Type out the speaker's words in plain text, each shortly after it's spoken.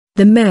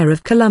The mayor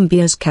of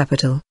Colombia's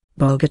capital,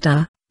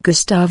 Bogota,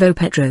 Gustavo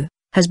Petro,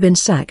 has been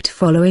sacked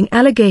following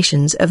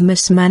allegations of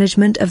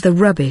mismanagement of the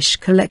rubbish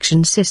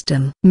collection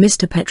system.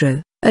 Mr.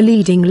 Petro, a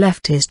leading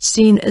leftist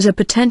seen as a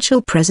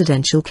potential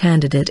presidential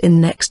candidate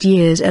in next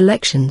year's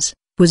elections,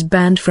 was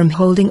banned from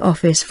holding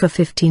office for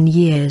 15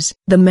 years.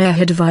 The mayor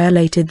had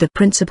violated the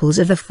principles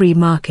of the free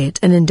market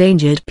and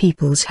endangered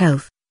people's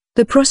health,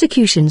 the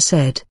prosecution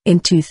said. In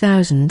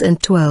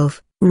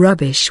 2012,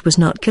 rubbish was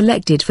not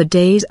collected for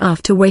days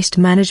after waste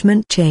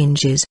management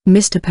changes.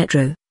 Mr.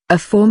 Petro, a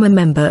former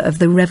member of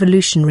the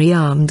revolutionary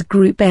armed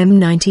group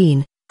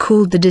M19,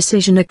 called the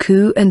decision a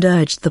coup and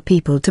urged the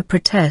people to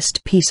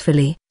protest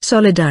peacefully.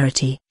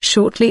 Solidarity.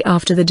 Shortly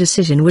after the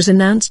decision was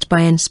announced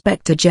by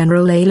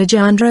Inspector-General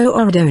Alejandro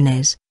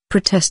Ordonez,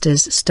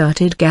 protesters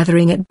started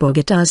gathering at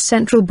Bogota's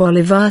central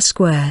Bolivar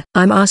Square.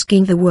 "I'm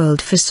asking the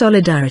world for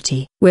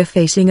solidarity. We're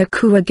facing a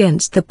coup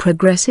against the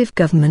progressive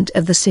government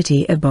of the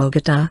city of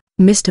Bogota,"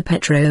 Mr.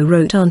 Petro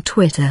wrote on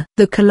Twitter.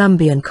 The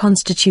Colombian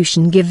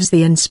Constitution gives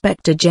the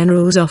Inspector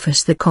General's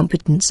office the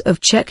competence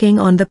of checking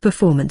on the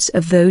performance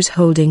of those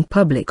holding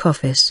public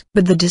office.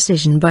 But the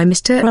decision by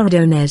Mr.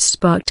 Ordonez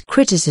sparked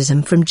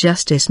criticism from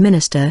Justice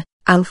Minister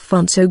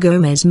Alfonso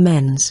Gomez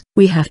Menz.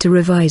 "We have to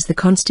revise the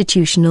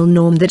constitutional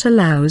norm that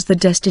allows the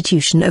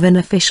destitution of an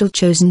official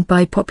chosen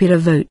by popular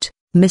vote,"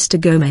 Mr.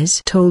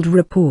 Gomez told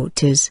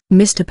reporters.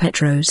 Mr.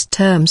 Petro's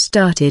term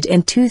started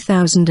in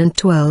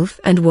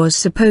 2012 and was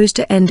supposed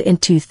to end in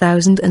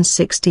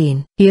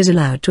 2016. He is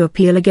allowed to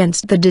appeal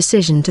against the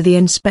decision to the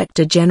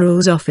Inspector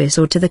General's office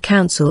or to the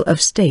Council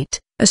of State,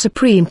 a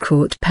Supreme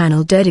Court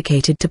panel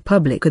dedicated to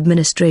public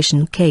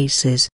administration cases.